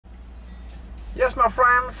Yes, my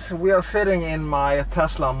friends, we are sitting in my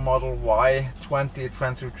Tesla Model Y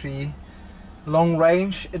 2023 long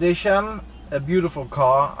range edition, a beautiful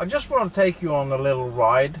car. I just want to take you on a little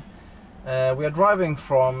ride. We are driving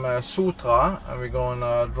from Sotra, and we're going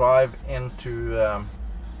to drive into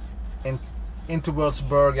towards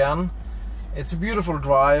Bergen. It's a beautiful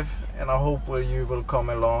drive, and I hope you will come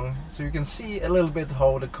along so you can see a little bit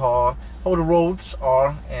how the roads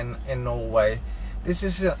are in Norway. This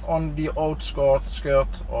is on the outskirts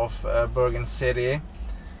of Bergen City.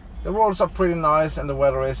 The roads are pretty nice and the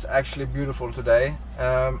weather is actually beautiful today.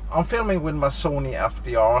 I'm filming with my Sony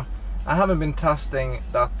FDR. I haven't been testing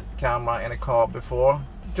that camera in a car before.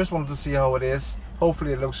 Just wanted to see how it is.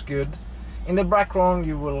 Hopefully it looks good. In the background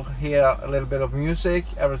you will hear a little bit of music.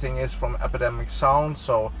 Everything is from Epidemic Sound,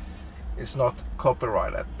 so it's not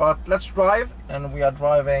copyrighted. But let's drive, and we are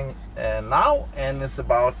driving now, and it's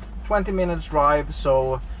about 20 minutes drive,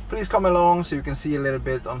 so please come along so you can see a little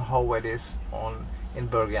bit on how it is in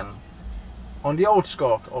Bergen, on the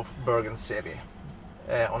outskirts of Bergen City,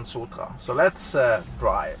 on Sotra. So let's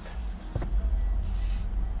drive.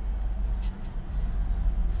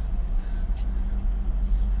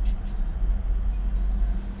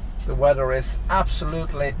 The weather is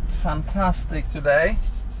absolutely fantastic today,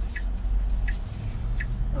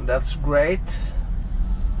 and that's great.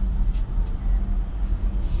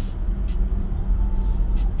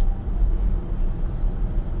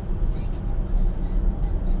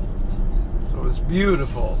 So it's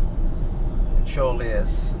beautiful. It surely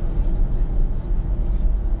is.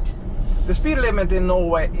 The speed limit in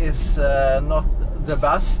Norway is not the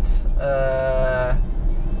best.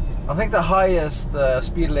 I think the highest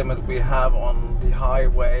speed limit we have on the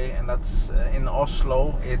highway, and that's in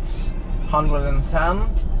Oslo, it's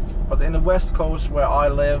 110. But in the west coast where I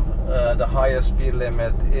live, the highest speed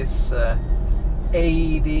limit is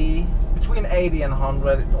 80, between 80 and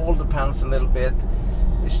 100. It all depends a little bit.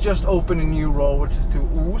 It's just opened a new road to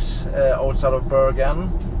Os, outside of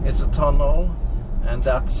Bergen. It's a tunnel, and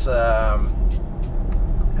that's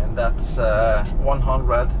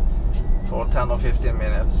 100 for 10 or 15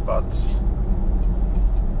 minutes. But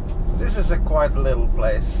this is a quite little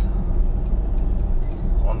place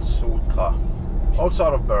on Sotra,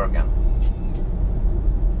 outside of Bergen,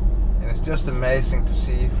 and it's just amazing to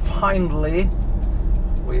see. Finally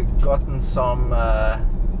we've gotten some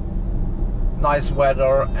nice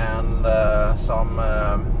weather and some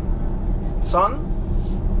sun,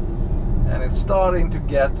 and it's starting to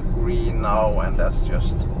get green now, and that's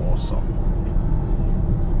just awesome.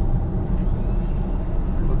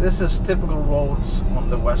 So this is typical roads on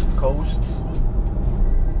the west coast.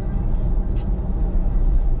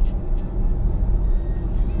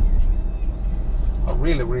 I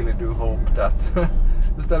really do hope that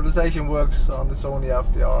the stabilization works on the Sony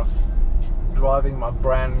FDR, driving my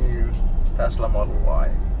brand new Tesla Model Y.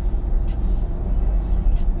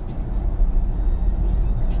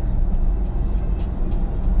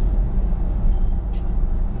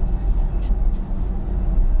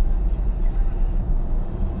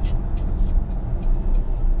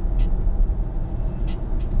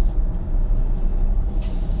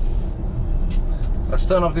 Let's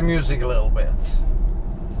turn up the music a little bit.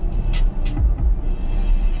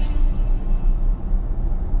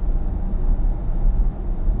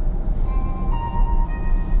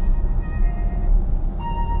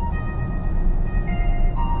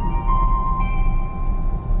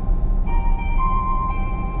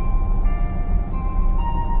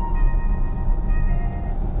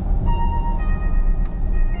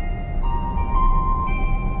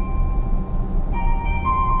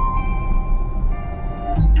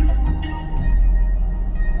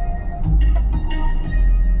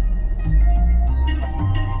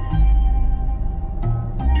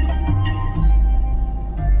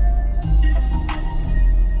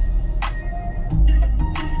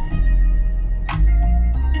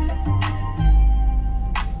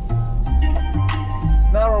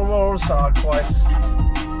 Narrow roads are quite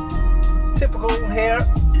typical here.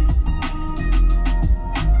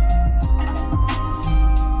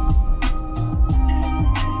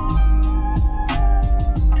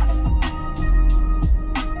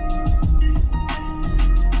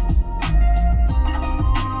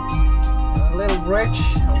 A little bridge,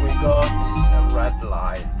 and we got a red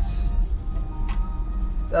light.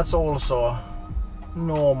 That's also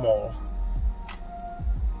normal.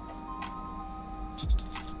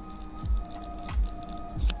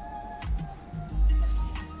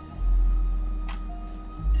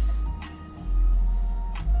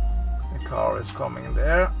 Car is coming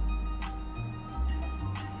there.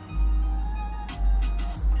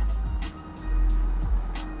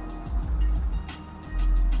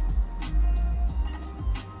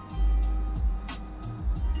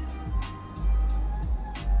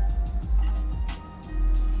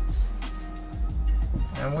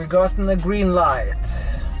 And we gotten a green light.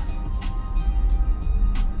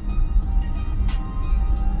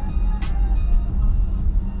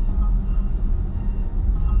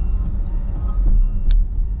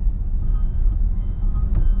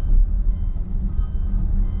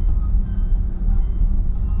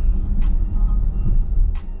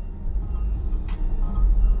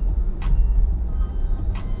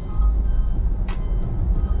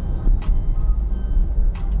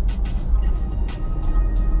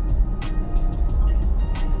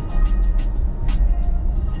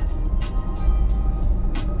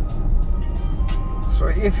 So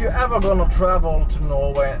if you're ever gonna travel to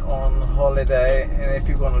Norway on holiday, and if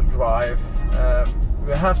you're gonna drive,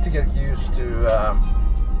 you have to get used to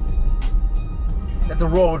that the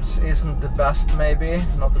roads isn't the best, maybe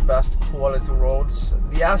not the best quality roads.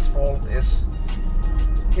 The asphalt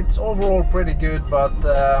it's overall pretty good, but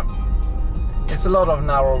it's a lot of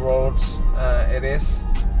narrow roads. It is.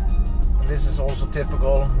 And this is also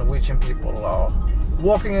typical. Norwegian people are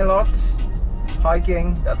walking a lot,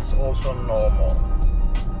 hiking. That's also normal.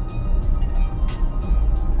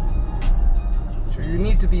 You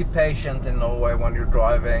need to be patient in Norway when you're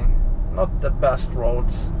driving. Not the best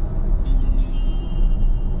roads,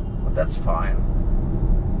 but that's fine.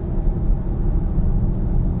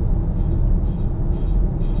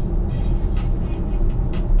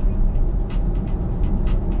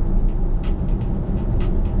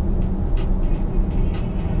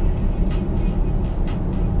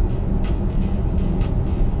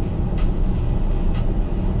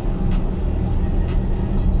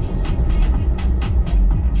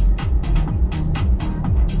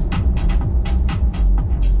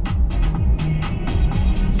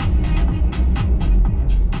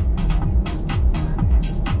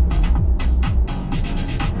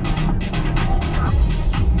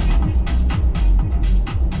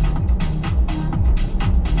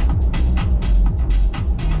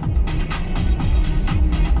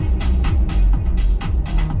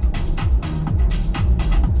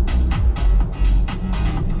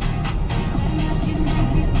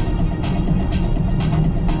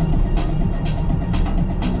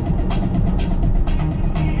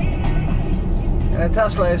 And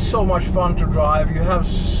Tesla is so much fun to drive. You have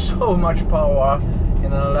so much power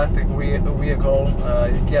in an electric vehicle.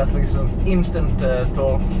 You get some instant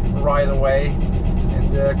torque right away,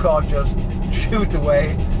 and the car just shoot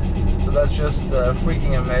away. So that's just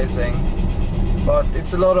freaking amazing. But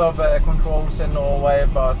it's a lot of controls in Norway,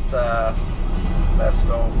 but let's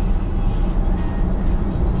go.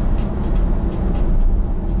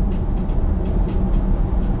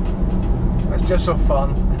 It's just so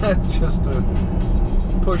fun just to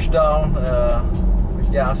push down the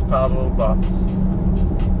gas pedal, but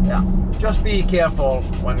yeah, just be careful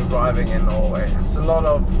when you're driving in Norway. It's a lot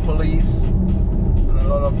of police and a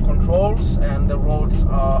lot of controls, and the roads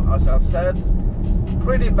are, as I said,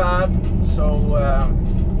 pretty bad, so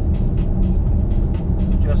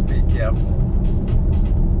just be careful.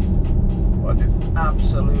 But it's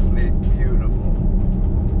absolutely beautiful.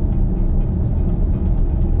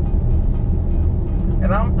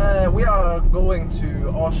 And we are going to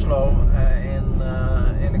Oslo in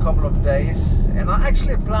a couple of days, and I'm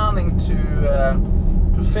actually planning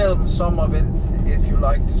to film some of it if you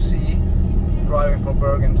like to see driving from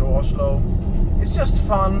Bergen to Oslo. It's just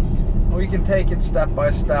fun. We can take it step by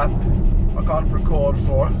step. I can't record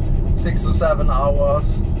for 6 or 7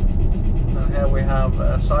 hours. And here we have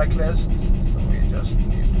a cyclist, so we just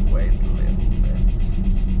need to wait a little bit.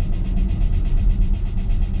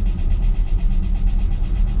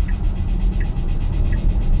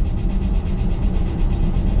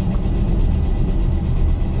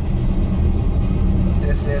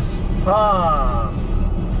 This is fun.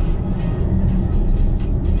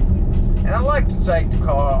 And I like to take the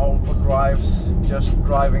car out for drives, just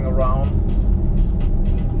driving around,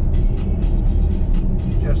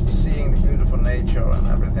 just seeing the beautiful nature and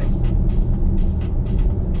everything.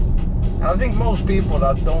 And I think most people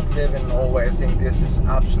that don't live in Norway think this is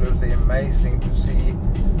absolutely amazing to see.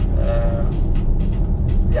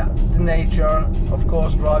 Yeah, the nature. Of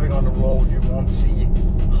course, driving on the road you won't see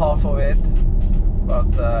half of it, but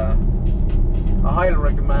I highly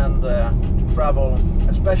recommend to travel,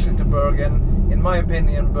 especially to Bergen. In my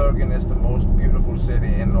opinion, Bergen is the most beautiful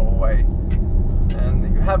city in Norway,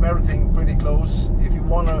 and you have everything pretty close. If you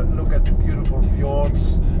want to look at the beautiful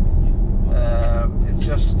fjords, it's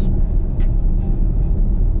just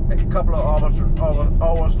a couple of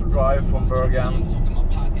hours to drive from Bergen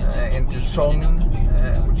into Sogn,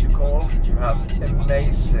 which you call. You have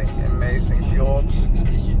amazing fjords.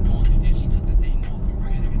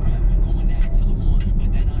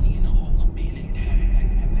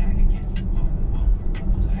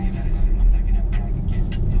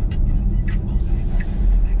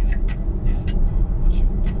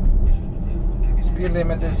 speed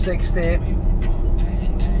limit is 60.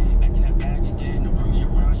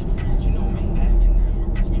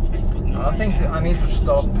 I think I need to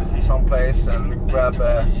stop someplace and grab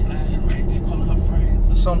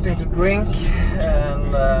something to drink,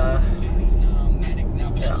 and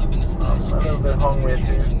yeah, I'm a little bit hungry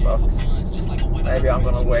too, but maybe I'm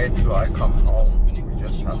gonna wait till I come home. We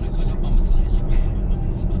just have to see.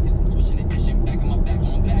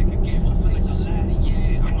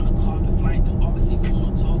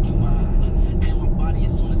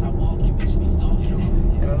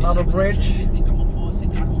 In another bridge.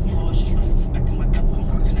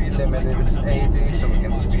 Speed limit is 80, so we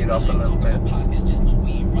can speed up a little bit.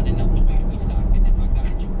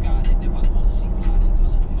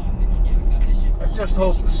 I just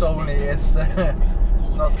hope the Sony is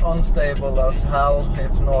not unstable as hell.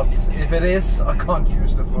 If not, if it is, I can't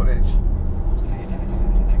use the footage.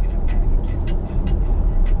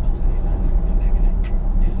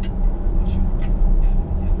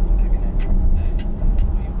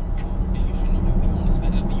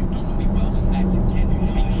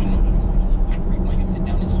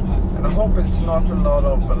 I hope it's not a lot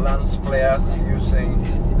of lens flare using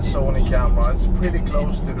the Sony camera. It's pretty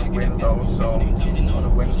close to the window, so on the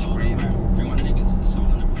windscreen.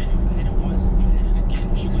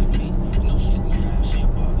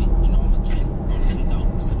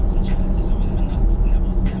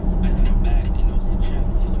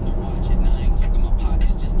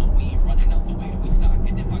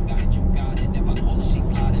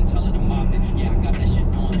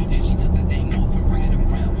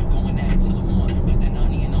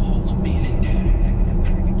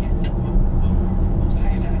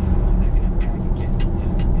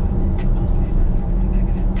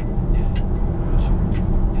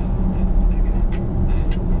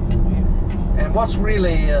 What's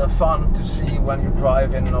really fun to see when you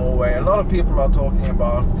drive in Norway, a lot of people are talking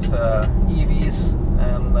about EVs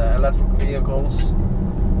and electric vehicles,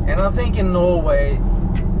 and I think in Norway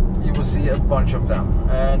you will see a bunch of them.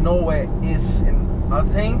 Norway is, I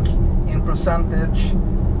think, in percentage,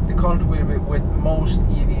 the country with most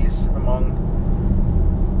EVs among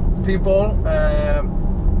people,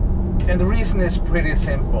 and the reason is pretty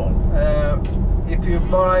simple. If you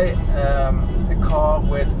buy a car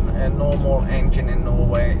with a normal engine in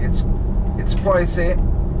Norway, it's pricey,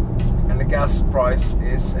 and the gas price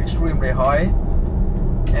is extremely high.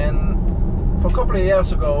 And for a couple of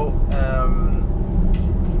years ago,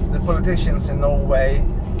 the politicians in Norway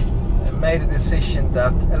made a decision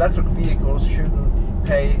that electric vehicles shouldn't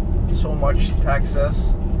pay so much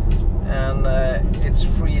taxes, and it's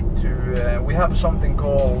free to. We have something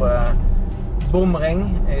called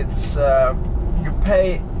bomring. It's you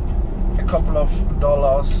pay a couple of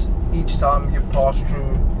dollars each time you pass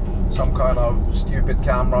through some kind of stupid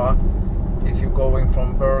camera. If you're going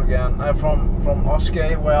from Bergen, from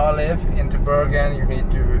Askøy, where I live, into Bergen, you need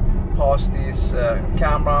to pass these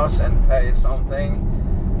cameras and pay something.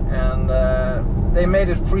 And they made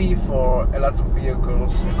it free for electric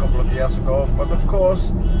vehicles a couple of years ago. But of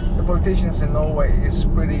course, the politicians in Norway is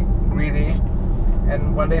pretty greedy,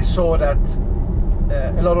 and when they saw that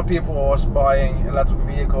a lot of people was buying electric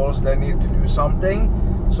vehicles, they need to do something.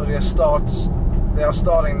 So they are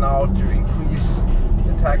starting now to increase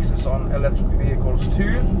the taxes on electric vehicles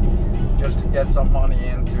too, just to get some money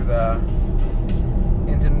into the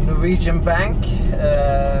Norwegian bank.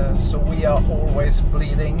 So we are always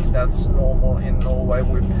bleeding. That's normal in Norway.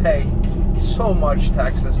 We pay so much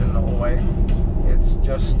taxes in Norway. It's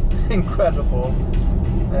just incredible.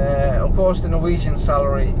 Of course, the Norwegian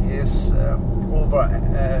salary is over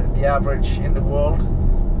the average in the world,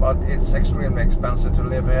 but it's extremely expensive to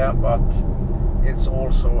live here, but it's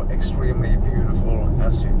also extremely beautiful,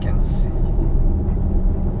 as you can see.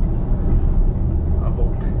 I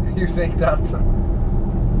hope you think that.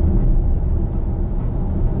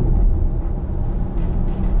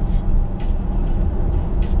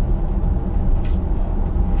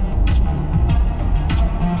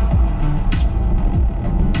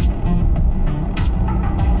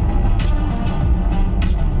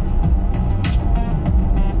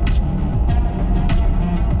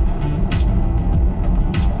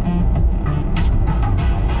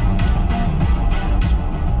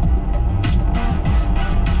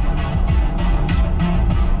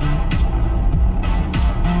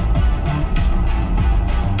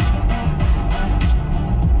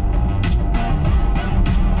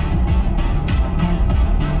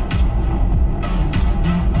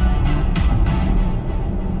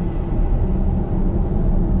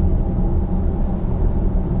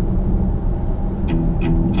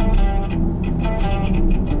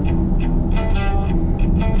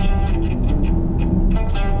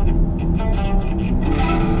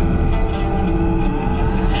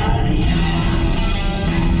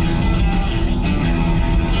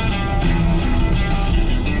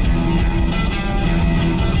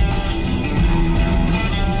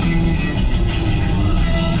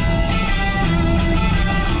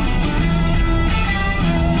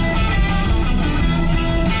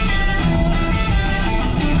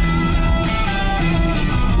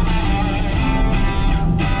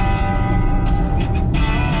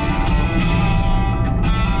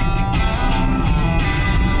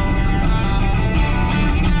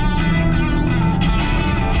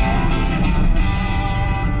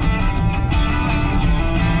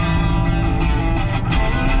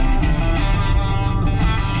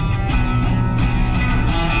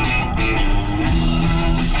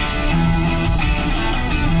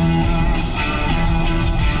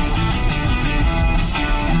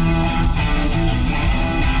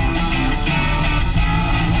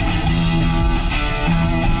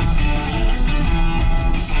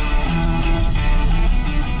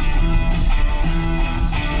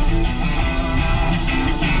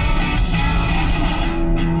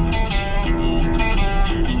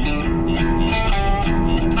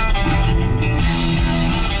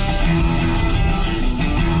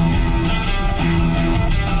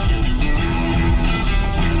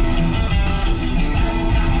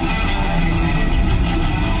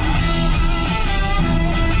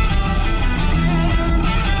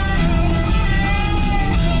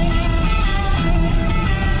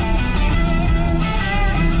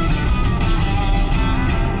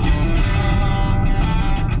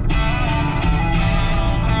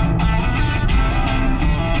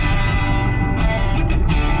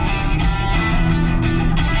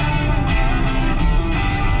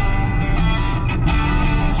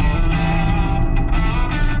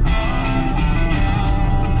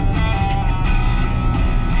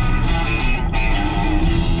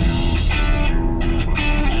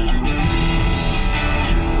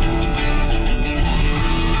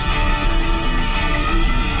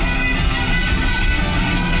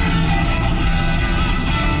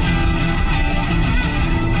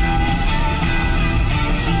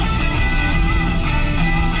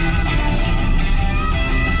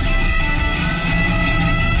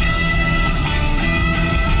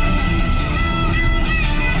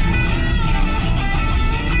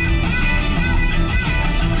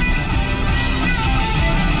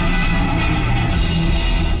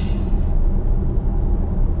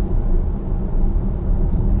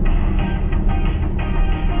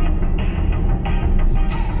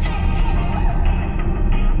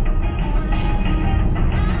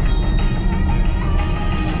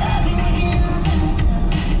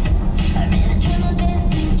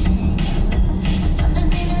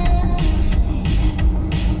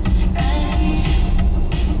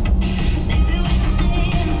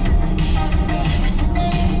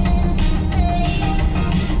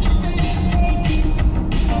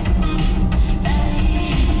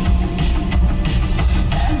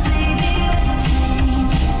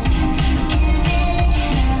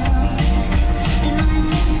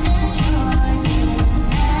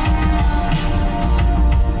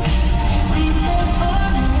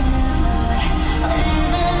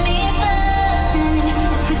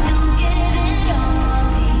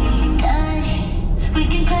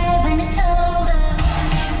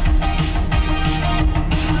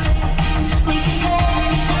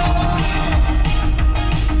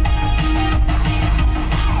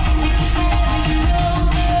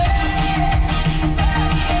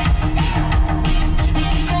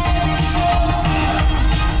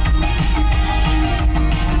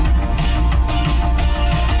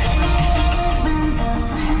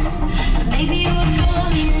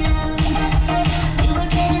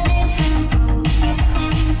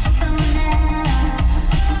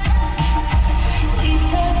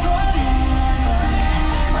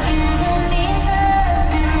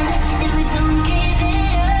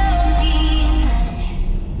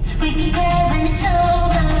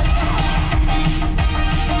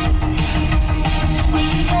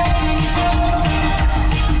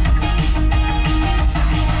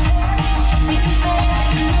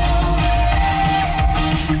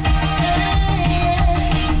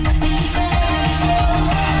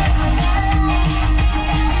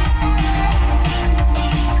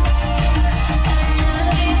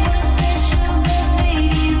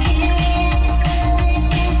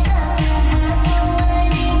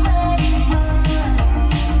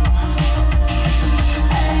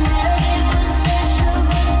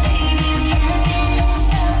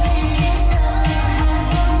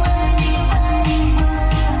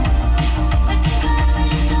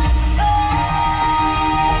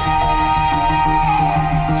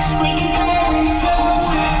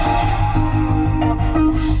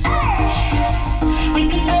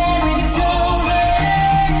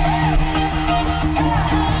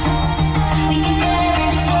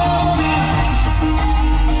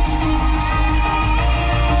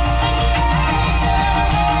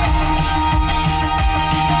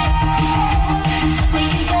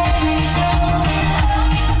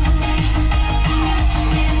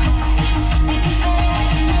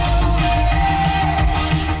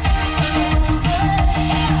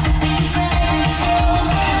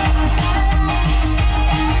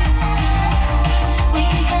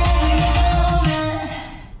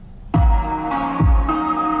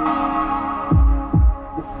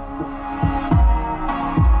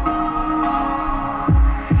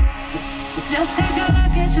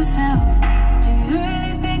 yourself? Do you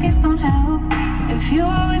really think it's gonna help if you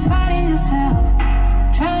always fighting yourself?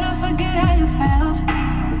 Trying to forget how you felt.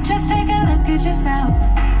 Just take a look at yourself.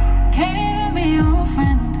 Can't even be your own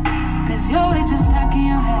friend, cause you're way too stuck in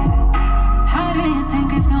your head. How do you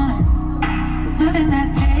think it's gonna end? Nothing that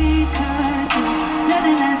they could do,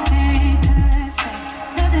 nothing that they could say,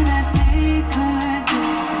 nothing that they could do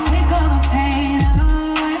is take all the pain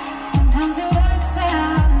away. Sometimes it works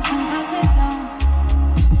out and sometimes it don't.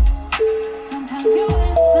 Sometimes you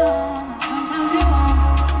win some and sometimes you won't.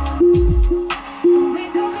 But we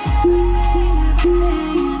could be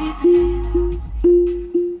anything.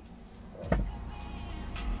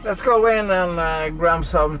 Let's go in and grab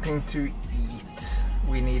something to eat.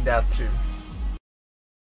 We need that too.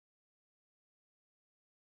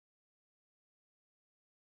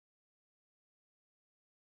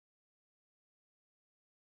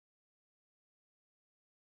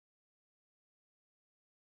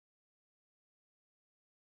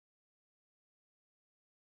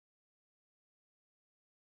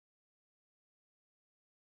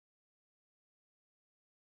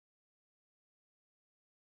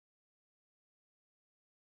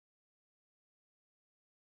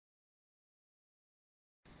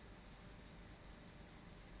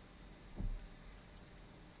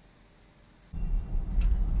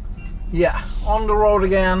 Yeah, on the road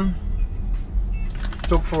again.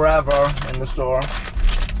 Took forever in the store.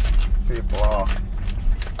 People are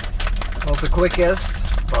not the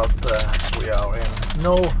quickest, but we are in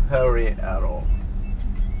no hurry at all.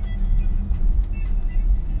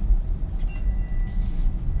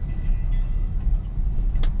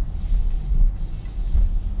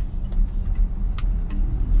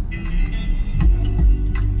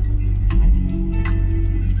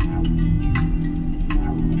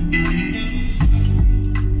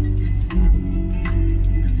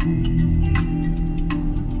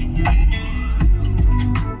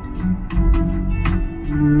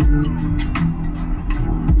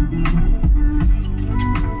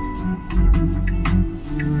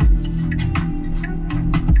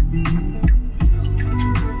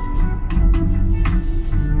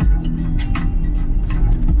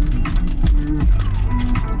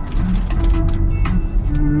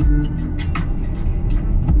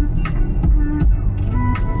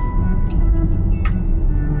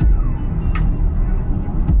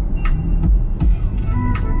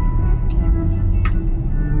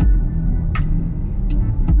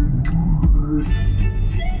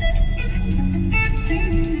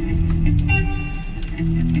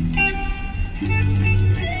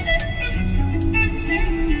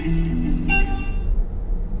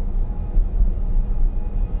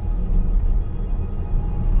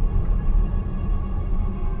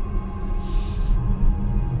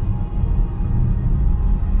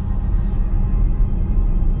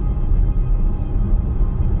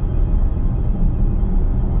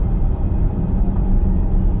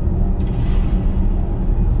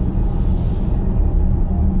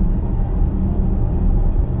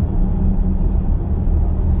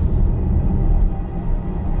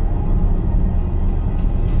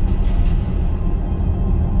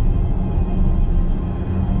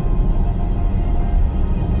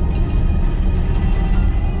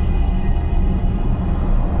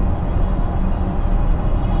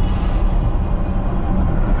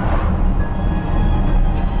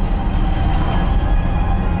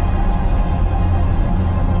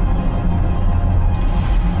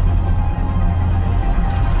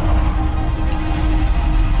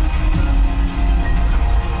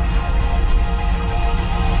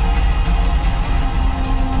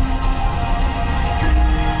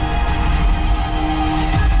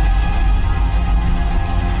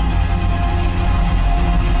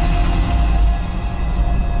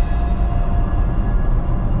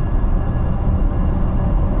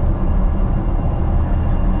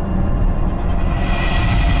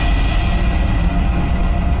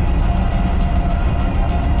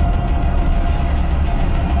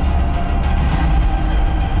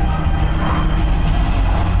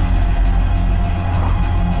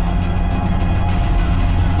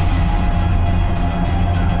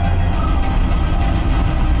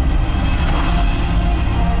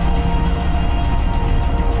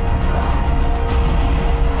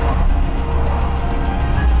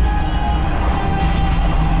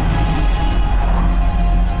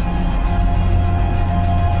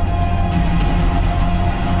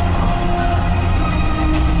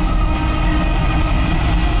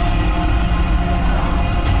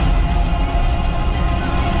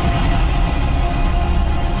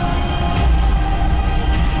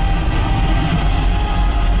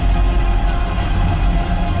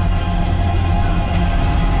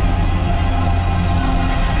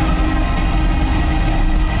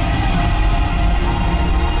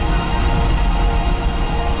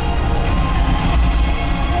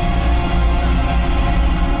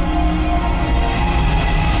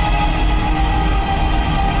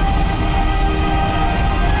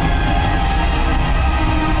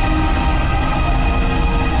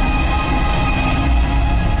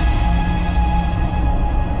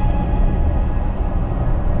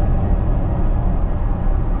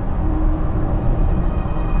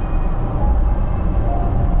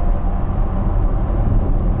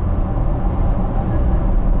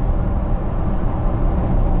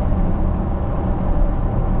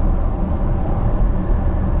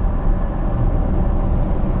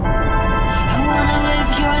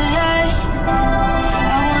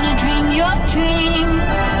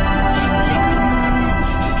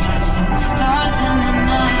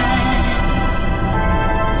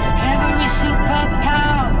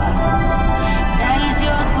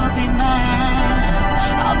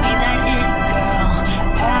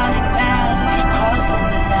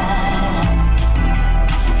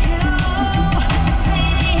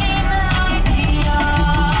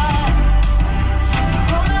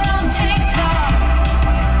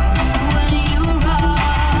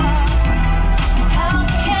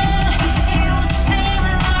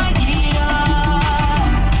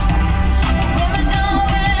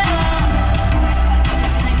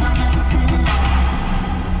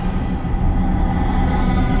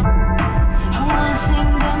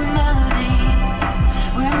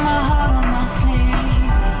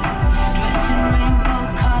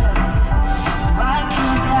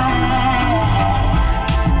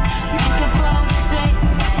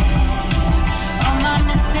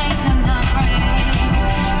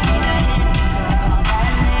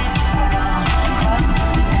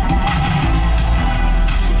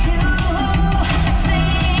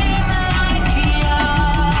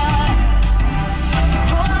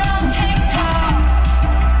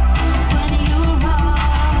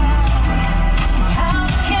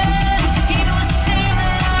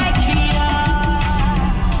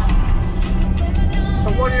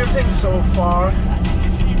 you think so far?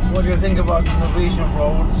 What do you think about the Norwegian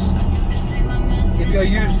roads? If you're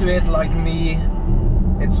used to it like me,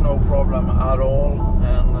 it's no problem at all,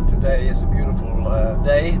 and today is a beautiful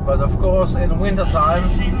day. But of course, in the winter time,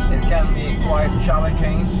 it can be quite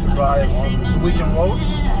challenging to drive on Norwegian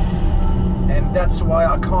roads, and that's why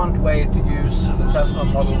I can't wait to use the Tesla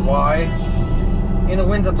Model Y in the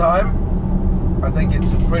winter time. I think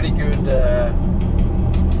it's a pretty good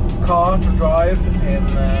car to drive in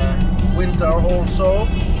winter also.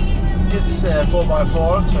 It's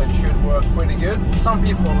 4x4, so it should work pretty good. Some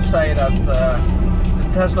people say that the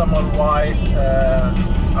Tesla Model Y,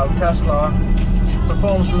 our Tesla,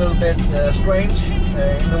 performs a little bit strange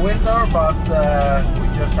in the winter, but we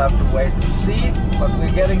just have to wait and see. But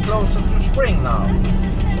we're getting closer to spring now,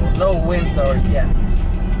 so no winter yet.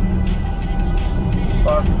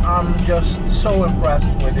 But I'm just so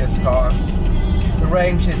impressed with this car. The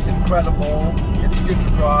range is incredible, it's good to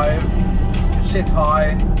drive, you sit high,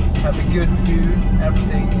 have a good view,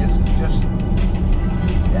 everything is just,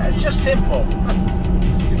 yeah, it's just simple.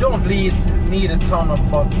 You don't need a ton of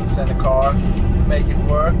buttons in the car to make it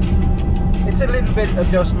work. It's a little bit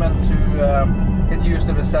adjustment to get used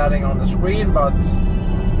to the setting on the screen, but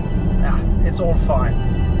yeah, it's all fine.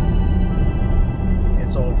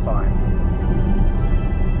 It's all fine.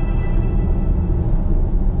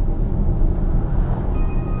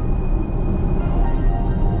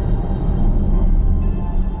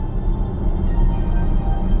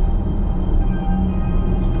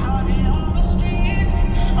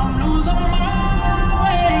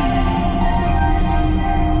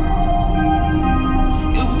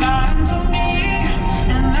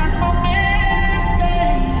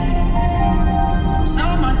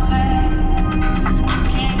 I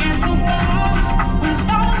can't get too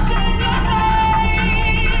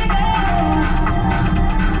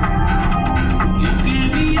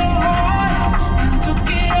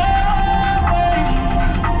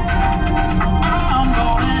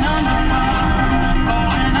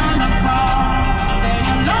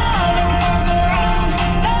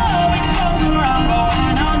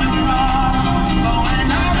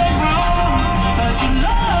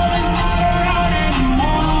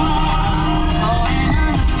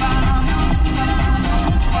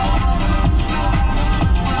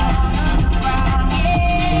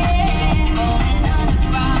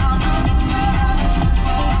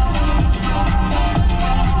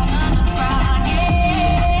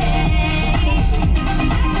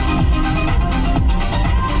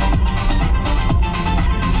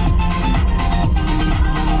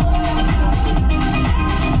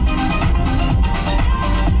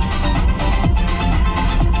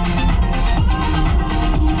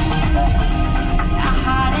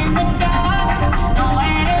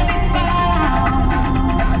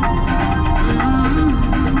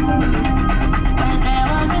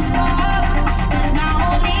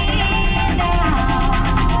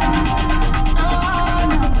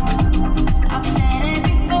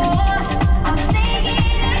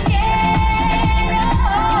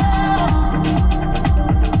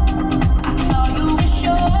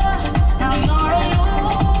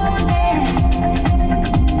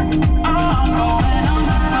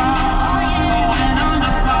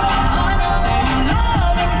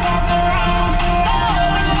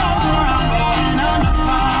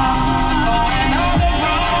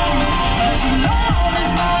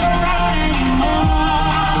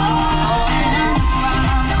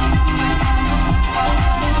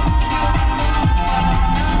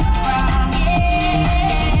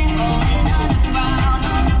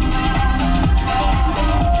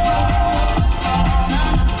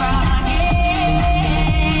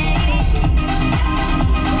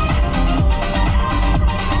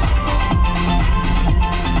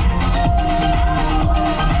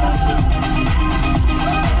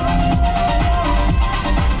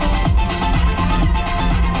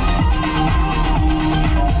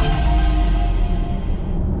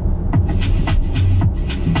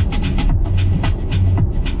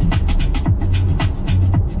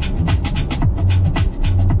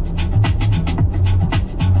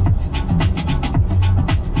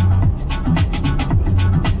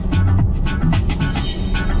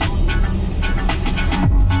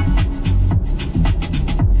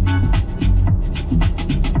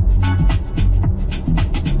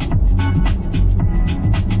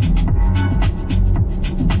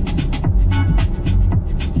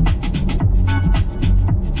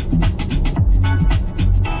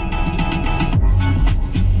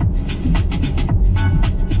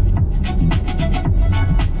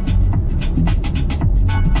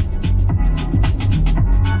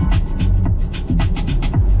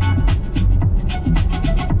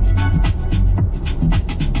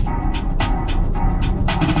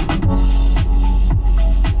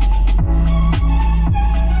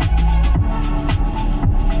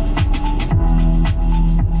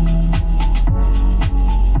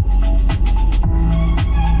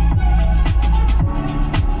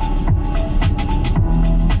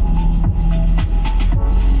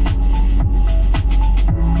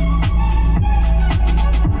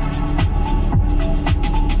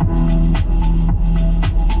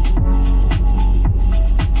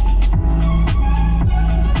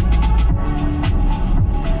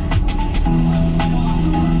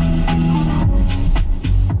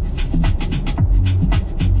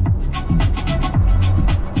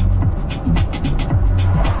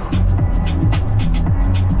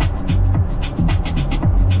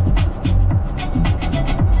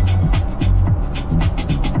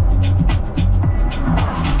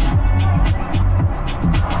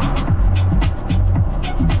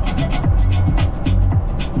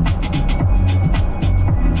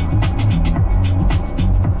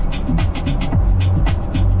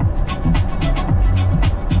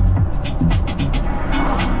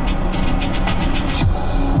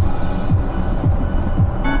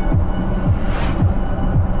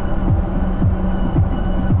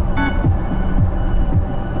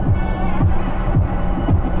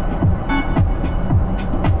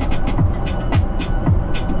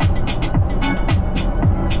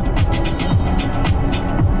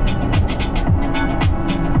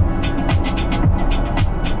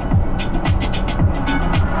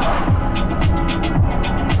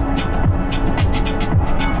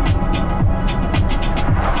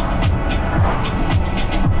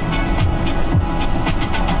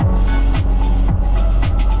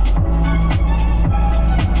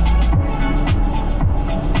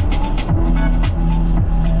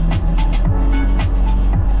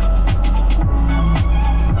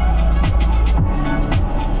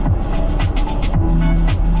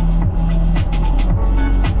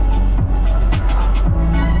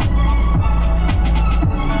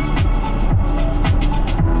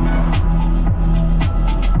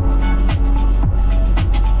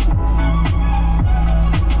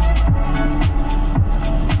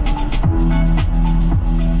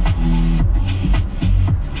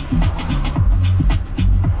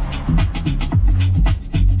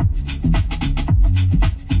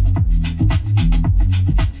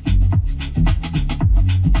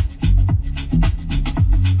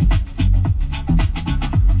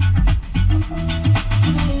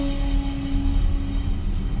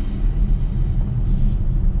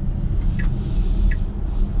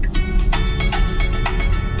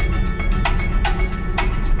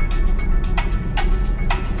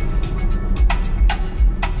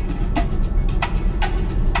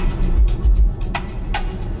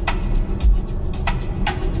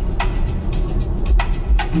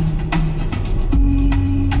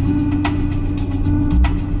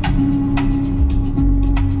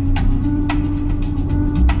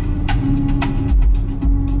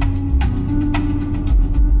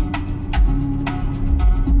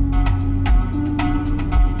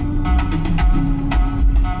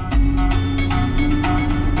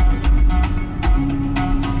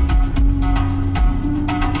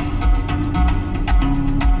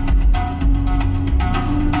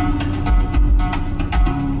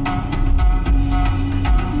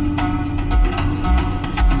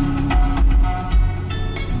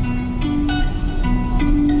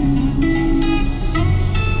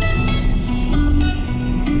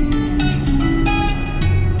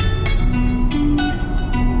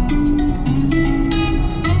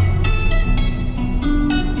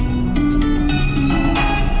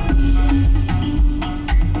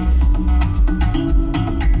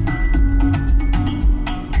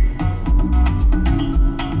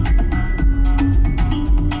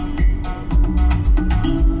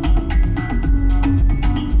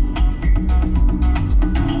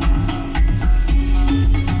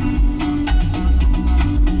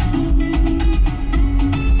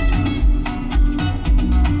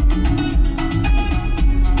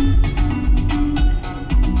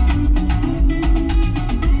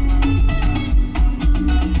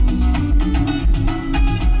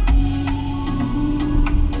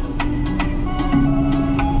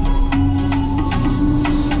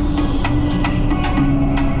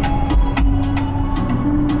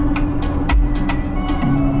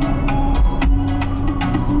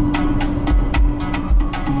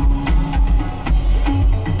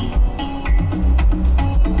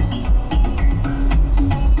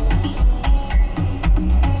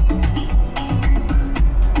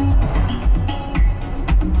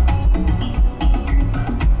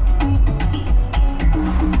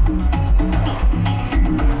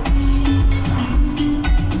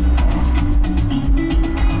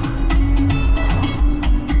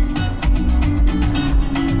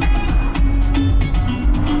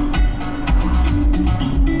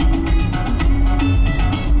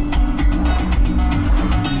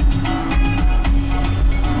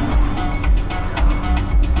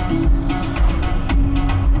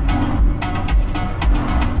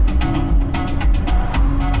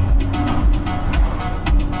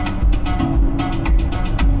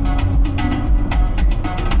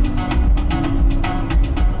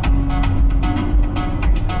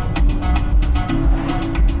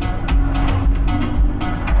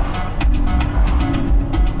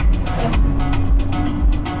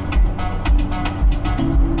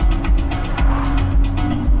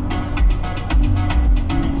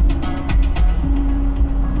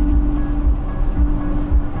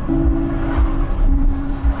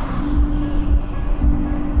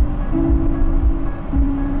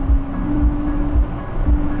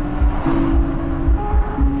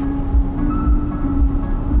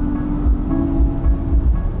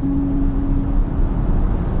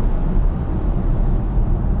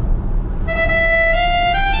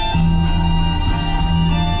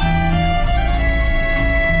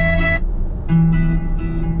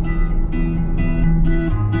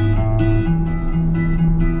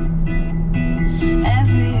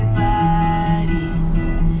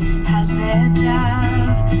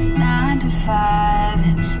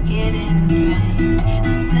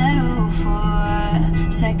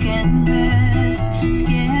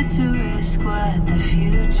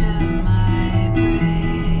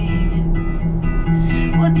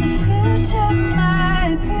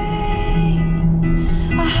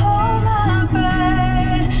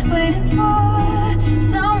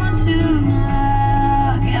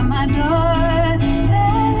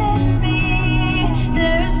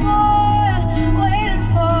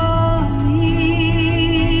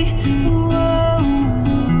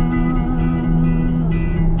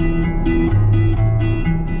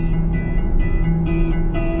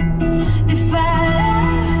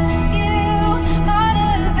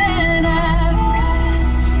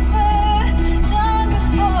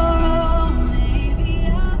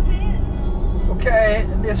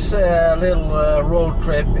little road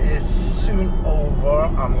trip is soon over.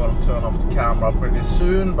 I'm going to turn off the camera pretty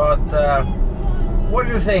soon, but what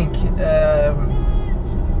do you think?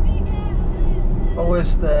 How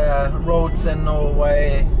is the roads in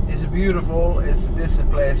Norway? Is it beautiful? Is this a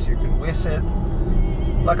place you can visit?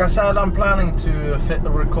 Like I said, I'm planning to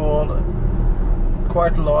record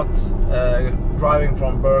quite a lot driving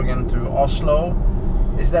from Bergen to Oslo.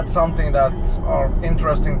 Is that something that are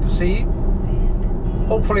interesting to see?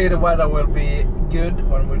 Hopefully the weather will be good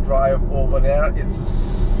when we drive over there.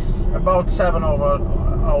 It's about 7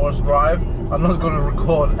 hours drive. I'm not going to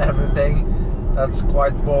record everything, that's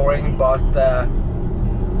quite boring, but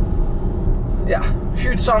yeah,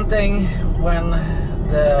 shoot something when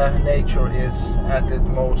the nature is at its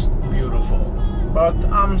most beautiful. But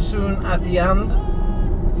I'm soon at the end,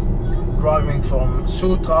 driving from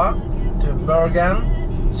Sotra to Bergen.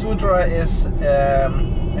 Sotra is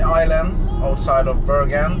an island outside of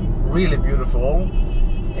Bergen, really beautiful.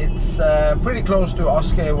 It's pretty close to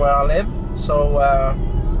Askøy where I live, so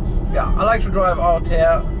yeah, I like to drive out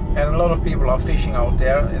here, and a lot of people are fishing out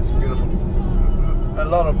there. It's beautiful, a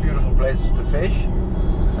lot of beautiful places to fish,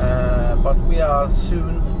 but we are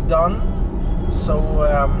soon done. So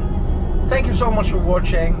thank you so much for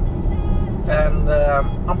watching, and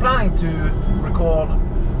I'm planning to record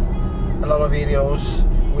a lot of videos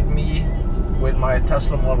with me, with my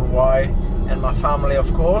Tesla Model Y, and my family,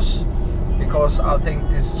 of course, because I think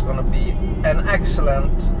this is going to be an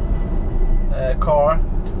excellent car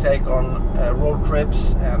to take on road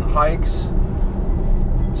trips and hikes.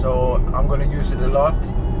 So I'm going to use it a lot,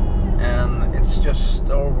 and it's just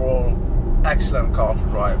overall excellent car to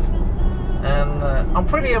drive. And I'm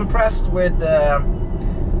pretty impressed with the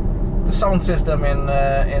sound system in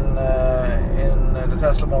the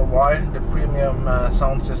Tesla Model Y, the premium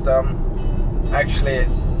sound system. Actually,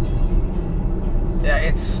 yeah,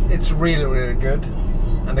 it's really good,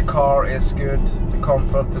 and the car is good, the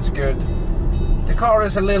comfort is good. The car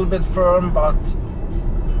is a little bit firm, but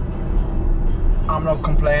I'm not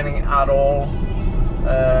complaining at all,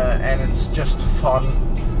 and it's just fun,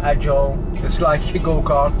 agile. It's like a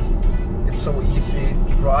go-kart. It's so easy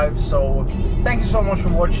to drive. So thank you so much for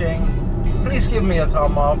watching. Please give me a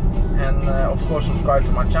thumb up, and of course subscribe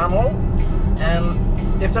to my channel. And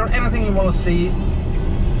if there's anything you want to see,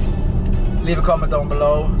 leave a comment down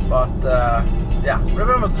below. But yeah,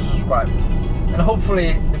 remember to subscribe. And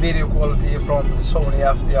hopefully the video quality from the Sony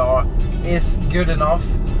FDR is good enough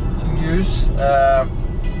to use.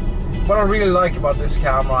 What I really like about this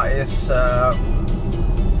camera is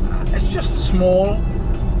it's just small,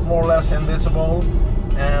 more or less invisible,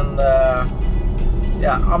 and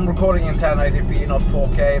yeah, I'm recording in 1080p, not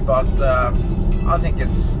 4K, but I think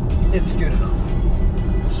it's good enough.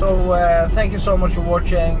 So thank you so much for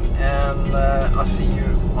watching, and I'll see you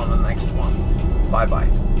on the next one. Bye bye.